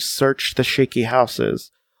police searched the shaky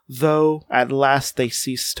houses, though at last they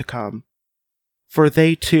ceased to come. For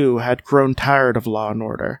they too had grown tired of law and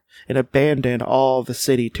order, and abandoned all the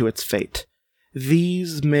city to its fate.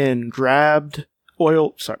 These men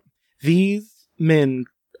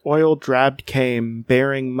oil-drabbed came,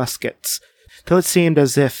 bearing muskets, till it seemed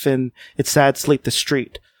as if in its sad sleep the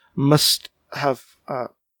street must have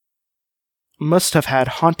had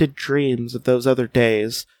haunted dreams of those other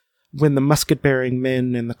days, when the musket-bearing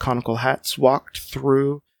men in the conical hats walked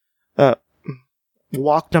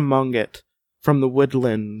among it from the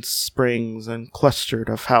woodlands, springs, and clustered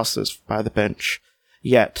of houses by the bench.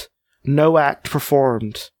 Yet, no act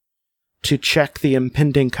performed to check the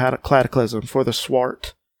impending cataclysm, for the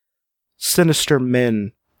swart, sinister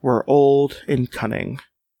men were old and cunning.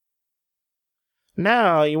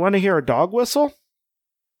 Now, you want to hear a dog whistle?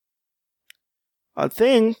 A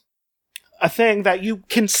thing that you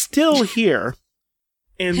can still hear,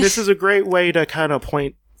 and this is a great way to kind of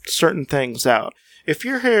point certain things out. If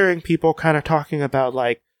you're hearing people kind of talking about,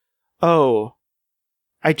 like, oh,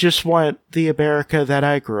 I just want the America that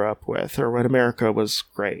I grew up with, or when America was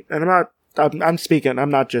great. And I'm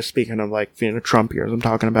not just speaking of, like, Trump years, I'm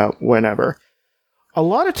talking about whenever. A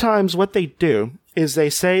lot of times what they do is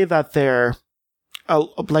they say that they're,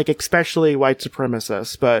 like, especially white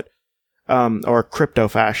supremacists, but, or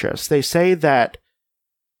crypto-fascists, they say that,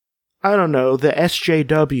 I don't know, the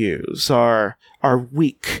SJWs are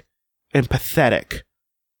weak and pathetic,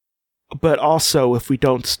 but also if we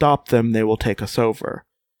don't stop them, they will take us over.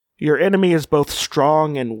 Your enemy is both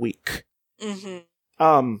strong and weak.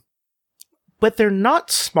 Mm-hmm. But they're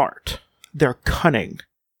not smart. They're cunning.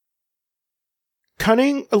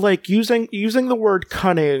 Cunning, like, using the word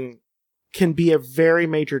cunning can be a very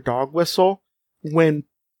major dog whistle when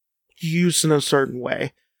used in a certain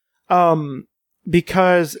way.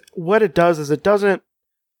 Because what it does is it doesn't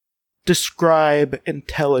describe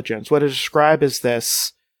intelligence. What it describes is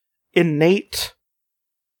this innate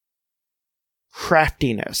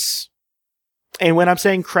craftiness And when I'm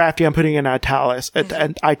saying crafty, I'm putting in italics.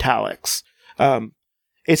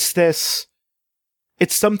 It's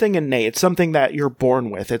something innate. It's something that you're born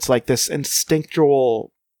with. It's like this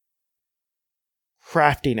instinctual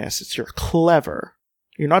craftiness. You're clever.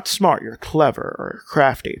 You're not smart. You're clever or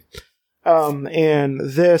crafty. And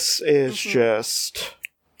this is just...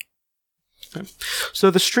 So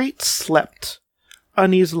the street slept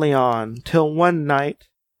uneasily on till one night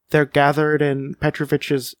there gathered in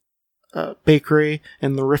Petrovich's bakery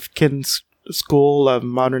in the Rifkin School of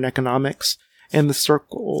Modern Economics, in the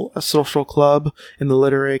Circle, a social club, in the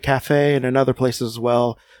Literary Cafe, and in other places as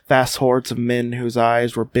well, vast hordes of men whose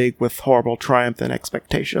eyes were big with horrible triumph and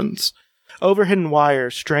expectations. Over hidden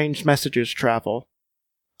wires, strange messages travel.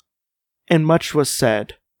 And much was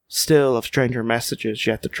said, still of stranger messages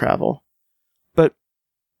yet to travel. But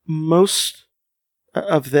most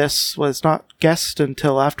of this was not guessed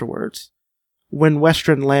until afterwards, when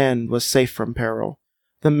Western land was safe from peril.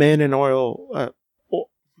 The men in olive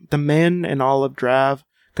drab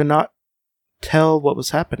could not tell what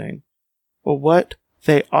was happening, or what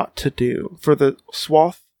they ought to do, for the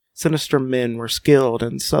swath, sinister men were skilled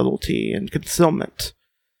in subtlety and concealment.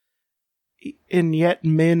 And yet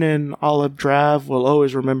men in olive drab will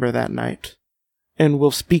always remember that night, and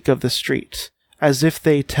will speak of the street, as if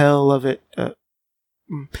they tell of it,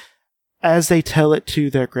 as they tell it to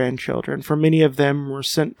their grandchildren, for many of them were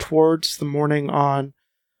sent towards the morning on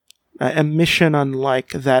a mission unlike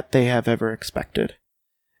that they have ever expected.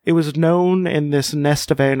 It was known in this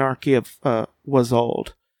nest of anarchy was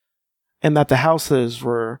old, and that the houses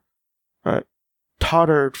were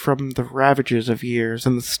tottered from the ravages of years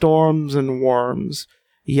and the storms and worms,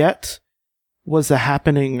 yet was the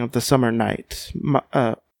happening of the summer night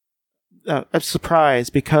a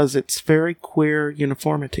surprise because its very queer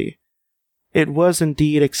uniformity. It was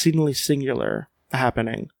indeed exceedingly singular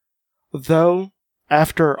happening, though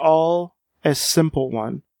after all a simple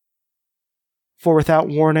one. For without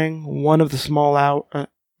warning, in one of the small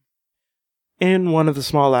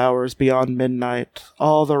hours beyond midnight,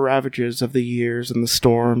 all the ravages of the years and the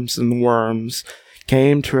storms and the worms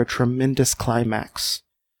came to a tremendous climax.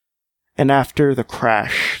 And after the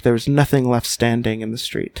crash, there was nothing left standing in the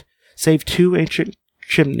street, save 2 ancient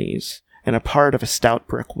chimneys and a part of a stout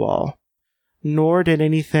brick wall. Nor did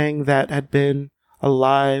anything that had been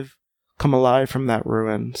alive come alive from that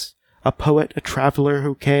ruins. A poet, a traveler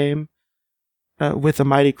who came with a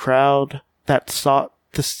mighty crowd that sought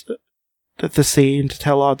the scene to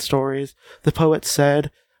tell odd stories. The poet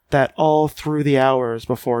said that all through the hours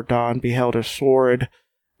before dawn beheld a sordid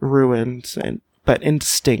ruins, but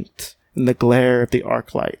indistinct in the glare of the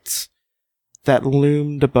arc lights that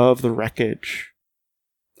loomed above the wreckage.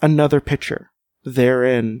 Another picture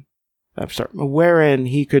wherein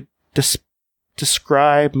he could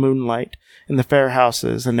describe moonlight in the fair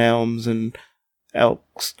houses and elms and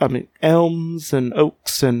oaks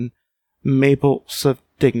and maples of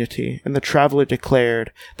dignity. And the traveler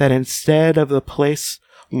declared that instead of the place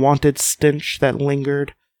wanted stench that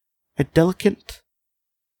lingered, a delicate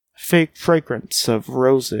fragrance of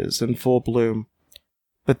roses in full bloom.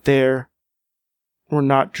 But there were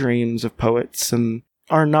not dreams of poets, and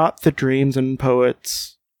are not the dreams of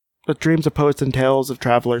poets and tales of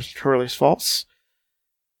travelers truly false?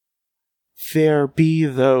 There be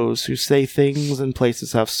those who say things and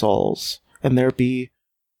places have souls, and there be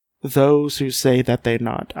those who say that they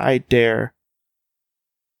not. I dare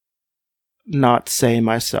not say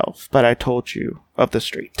myself, but I told you of the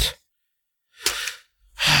street.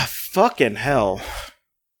 Fucking hell.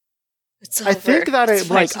 I think that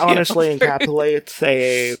it honestly encapsulates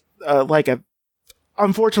a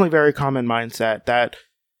unfortunately very common mindset that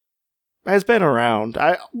has been around.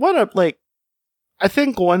 I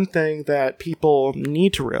think one thing that people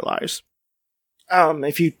need to realize,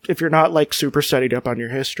 if you're not super studied up on your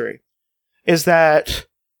history, is that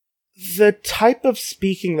the type of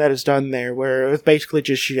speaking that is done there, where it was basically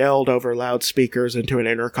just yelled over loudspeakers into an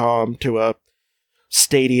intercom to a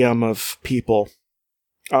stadium of people,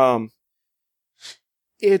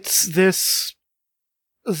 it's this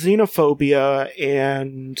xenophobia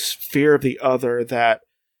and fear of the other that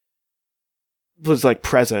was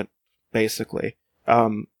present, basically,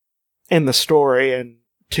 in the story, and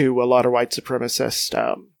to a lot of white supremacists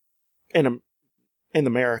in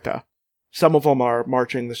America. Some of them are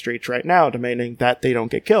marching the streets right now demanding that they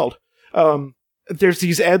don't get killed. There's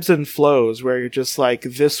these ebbs and flows where you're just like,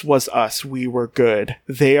 this was us, we were good.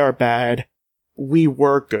 They are bad, we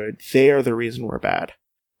were good. They are the reason we're bad.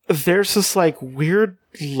 There's this weird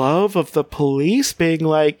love of the police being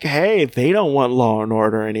like, hey, they don't want law and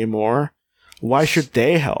order anymore. Why should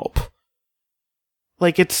they help?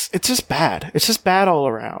 Like, it's just bad. It's just bad all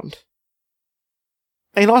around.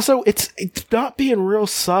 And also, it's not being real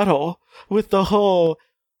subtle with the whole,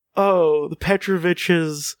 oh, the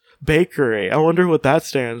Petrovich's bakery. I wonder what that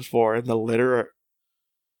stands for in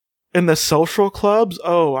the social clubs.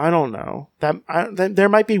 Oh, I don't know. There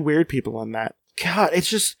might be weird people in that. God, it's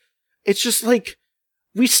just like,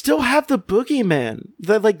 we still have the boogeyman.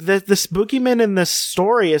 This boogeyman in this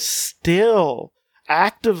story is still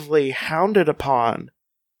actively hounded upon.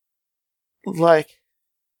 Like,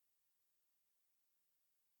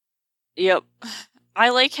 yep. I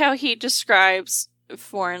like how he describes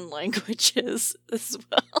foreign languages as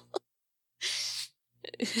well.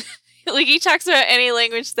 Like, he talks about any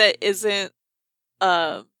language that isn't,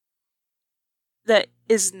 that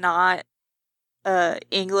is not,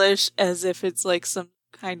 English, as if it's like some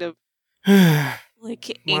kind of,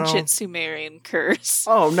 like, ancient Sumerian curse.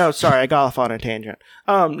 Oh, no, sorry, I got off on a tangent.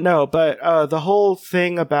 No, but, the whole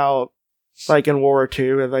thing about, like, in World War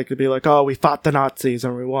II, like, to be like, oh, we fought the Nazis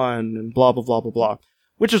and we won, and blah, blah, blah, blah, blah.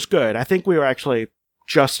 Which is good. I think we were actually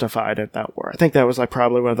justified in that war. I think that was, like,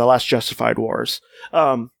 probably one of the last justified wars.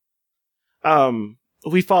 We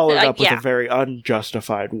followed up with a very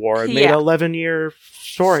unjustified war and made an 11-year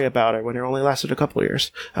story about it when it only lasted a couple of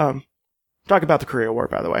years. Talk about the Korea War,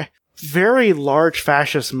 by the way. Very large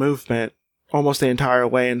fascist movement almost the entire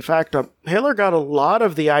way. In fact, Hitler got a lot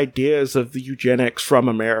of the ideas of the eugenics from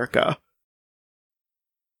America.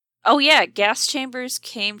 Oh yeah, gas chambers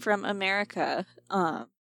came from America.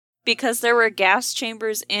 Because there were gas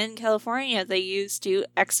chambers in California they used to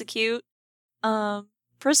execute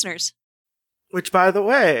prisoners. Which, by the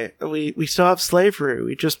way, we still have slavery.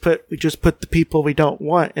 We just put the people we don't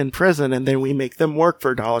want in prison, and then we make them work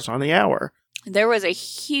for dollars on the hour. There was a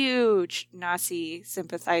huge Nazi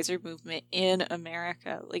sympathizer movement in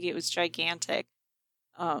America. Like, it was gigantic.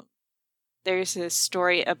 There's a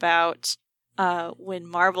story about when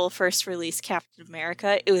Marvel first released Captain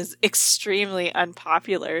America. It was extremely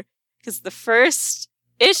unpopular because the first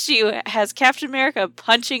issue has Captain America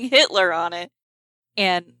punching Hitler on it.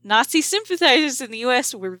 And Nazi sympathizers in the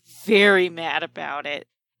US were very mad about it.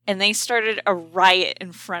 And they started a riot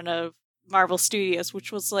in front of Marvel Studios, which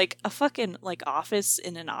was like a fucking like office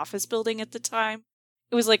in an office building at the time.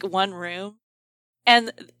 It was like one room.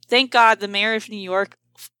 And thank God the mayor of New York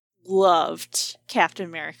loved Captain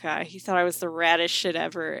America. He thought I was the raddest shit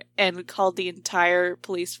ever and called the entire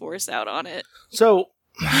police force out on it. So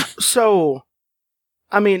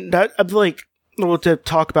I mean, that, like, well, to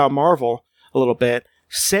talk about Marvel a little bit,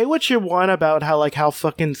 say what you want about how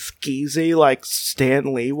fucking skeezy, like,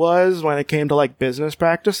 Stan Lee was when it came to, like, business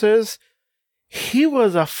practices. He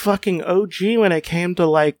was a fucking OG when it came to,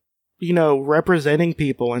 like, you know, representing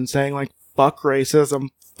people and saying, like, fuck racism,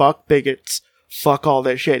 fuck bigots, fuck all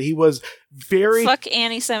that shit. He was very... Fuck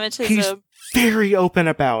anti-Semitism. He's very open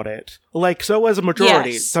about it. Like, so was a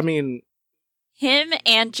majority. Yes. I mean... Him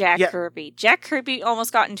and Jack Kirby. Jack Kirby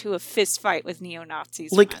almost got into a fist fight with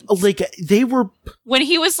neo-Nazis once. Like, they were... When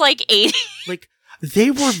he was, like, 80. Like, they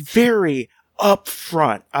were very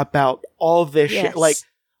upfront about all this shit. Like,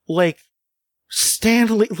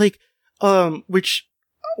 Stan Lee, like, which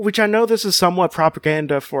I know this is somewhat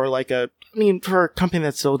propaganda for, like, for a company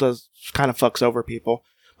that still does kind of fucks over people.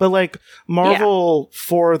 But, like, Marvel,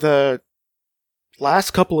 for the last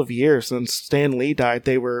couple of years since Stan Lee died,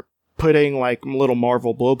 they were putting, like, little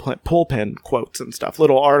Marvel bullpen quotes and stuff,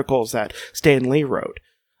 little articles that Stan Lee wrote.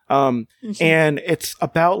 And it's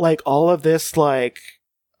about, like, all of this, like,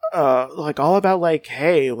 all about, like,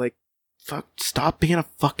 hey, like, fuck, stop being a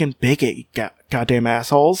fucking bigot, you goddamn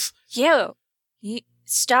assholes. Yo,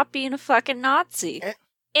 stop being a fucking Nazi. It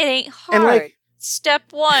ain't hard. And, like,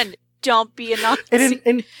 Step 1, don't be a Nazi.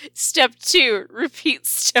 And Step 2, repeat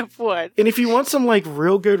step 1. And if you want some, like,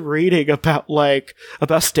 real good reading about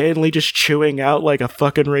Stan Lee just chewing out, like, a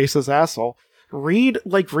fucking racist asshole, read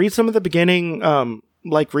some of the beginning,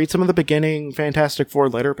 Fantastic Four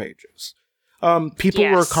letter pages. People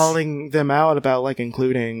were calling them out about, like,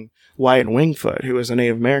 including Wyatt Wingfoot, who is a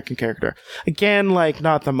Native American character. Again, like,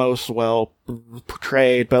 not the most well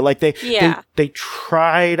portrayed, but, like, they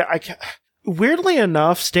tried. Weirdly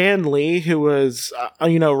enough, Stan Lee, who was,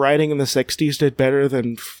 writing in the 60s, did better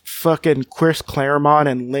than fucking Chris Claremont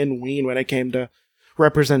and Lynn Wein when it came to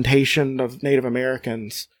representation of Native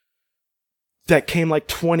Americans. That came, like,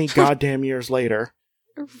 20 goddamn years later.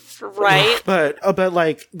 Right. But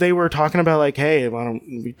like, they were talking about, like, hey,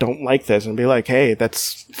 we don't like this, and be like, hey,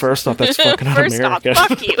 first off, that's fucking un-American.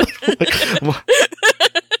 First off, fuck you.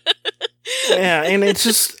 Yeah, and it's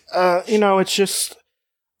just, it's just,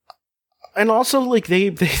 and also like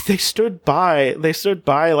they stood by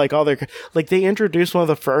like all their, like they introduced one of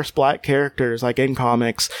the first black characters like in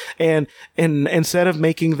comics, and instead of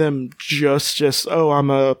making them just oh, I'm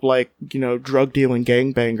a like, you know, drug dealing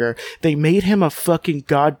gangbanger, they made him a fucking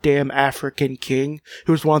goddamn African king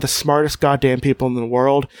who's one of the smartest goddamn people in the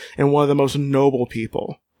world and one of the most noble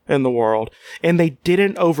people in the world, and they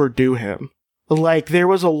didn't overdo him. Like, there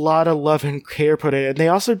was a lot of love and care put in it. They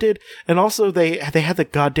also they had the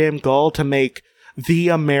goddamn gall to make the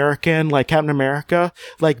American, like Captain America,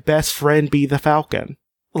 like best friend be the Falcon.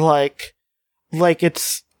 Like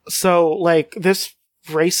it's so, like, this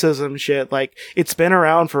racism shit, like, it's been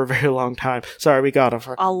around for a very long time. Sorry, we got it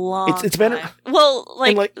for a long it's been time. Well,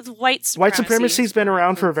 like white supremacy's been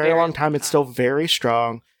around for a very long time. It's still very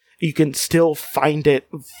strong. You can still find it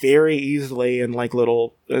very easily in like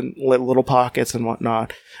little pockets and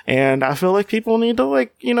whatnot. And I feel like people need to,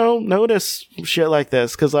 like, you know, notice shit like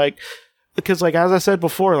this. Cause like, as I said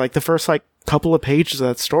before, like the first like couple of pages of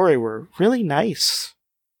that story were really nice.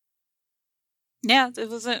 Yeah, there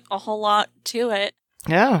wasn't a whole lot to it.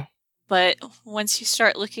 Yeah. But once you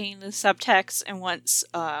start looking into the subtext, and once,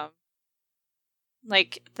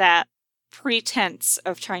 like that pretense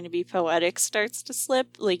of trying to be poetic starts to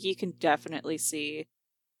slip, like you can definitely see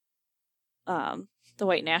the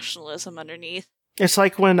white nationalism underneath. It's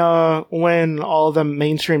like when all the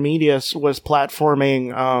mainstream media was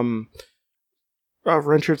platforming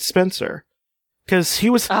Richard Spencer, because he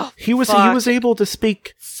was able to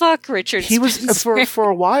speak. Fuck Richard Spencer. For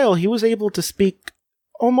a while he was able to speak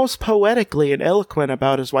almost poetically and eloquent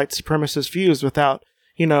about his white supremacist views without,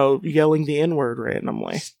 you know, yelling the N-word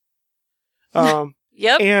randomly.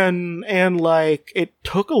 Yep. And like, it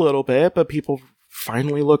took a little bit, but people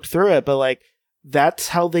finally looked through it. But like, that's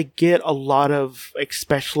how they get a lot of,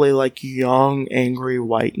 especially like young, angry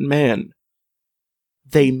white men.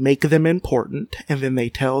 They make them important, and then they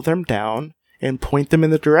tear them down and point them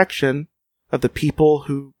in the direction of the people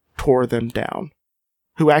who tore them down.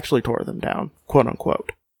 Who actually tore them down, quote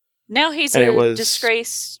unquote. Now he's a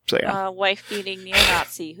disgraced, wife-beating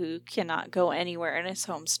neo-Nazi who cannot go anywhere in his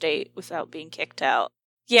home state without being kicked out.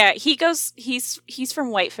 Yeah, he's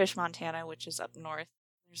from Whitefish, Montana, which is up north.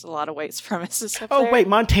 There's a lot of white supremacists up there. Oh, wait,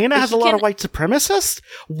 Montana has a lot of white supremacists?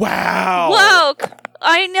 Wow! Wow!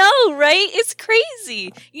 I know, right? It's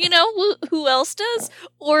crazy. You know who else does?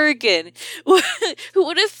 Oregon. Who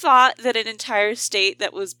would have thought that an entire state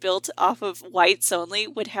that was built off of whites only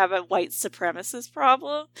would have a white supremacist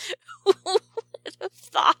problem? Who would have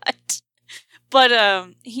thought?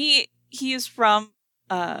 But he is from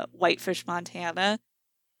Whitefish, Montana.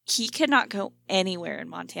 He cannot go anywhere in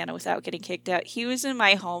Montana without getting kicked out. He was in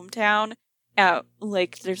my hometown.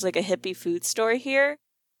 Like, there's like a hippie food store here.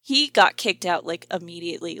 He got kicked out like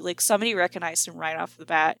immediately. Like, somebody recognized him right off the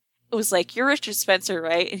bat. It was like, "You're Richard Spencer,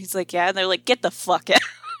 right?" And he's like, "Yeah." And they're like, "Get the fuck out."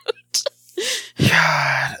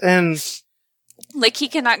 God, and like, he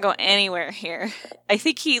cannot go anywhere here. I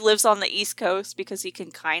think he lives on the East Coast because he can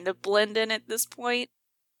kind of blend in at this point.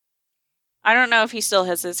 I don't know if he still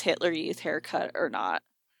has his Hitler Youth haircut or not.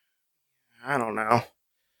 I don't know.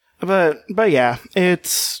 But yeah,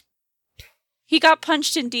 it's... He got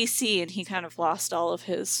punched in DC and he kind of lost all of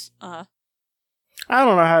his, I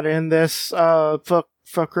don't know how to end this. Fuck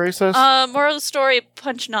racist. Moral of the story,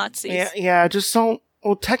 punch Nazis. Yeah, just don't...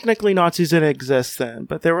 Well, technically Nazis didn't exist then,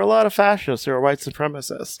 but there were a lot of fascists who were white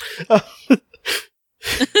supremacists.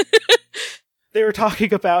 They were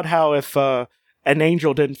talking about how if, an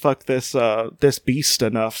angel didn't fuck this beast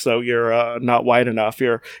enough, so you're not white enough.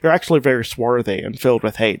 You're actually very swarthy and filled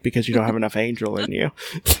with hate because you don't have enough angel in you.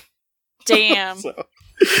 Damn. So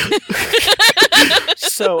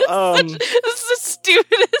this is the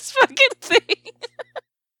stupidest fucking thing.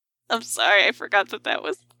 I'm sorry, I forgot that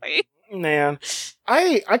was funny. Man,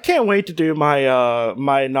 I can't wait to do my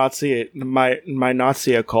my Nazi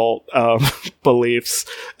occult beliefs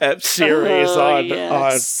series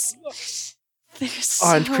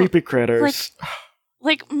on creepy critters.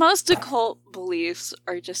 Like most occult beliefs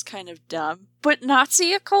are just kind of dumb, but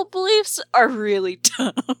Nazi occult beliefs are really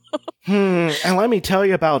dumb. And let me tell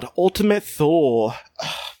you about Ultimate Thule.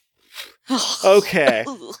 Okay,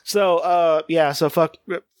 so so fuck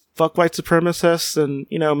white supremacists, and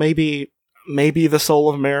you know, maybe the soul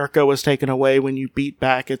of America was taken away when you beat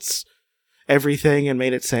back its everything and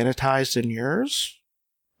made it sanitized in yours.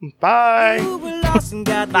 Bye.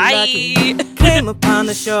 Bye. Came upon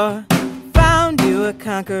the shore, found you were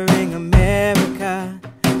conquering America.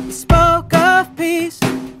 You spoke of peace,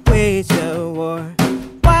 waged a war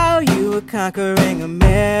while you were conquering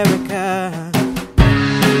America.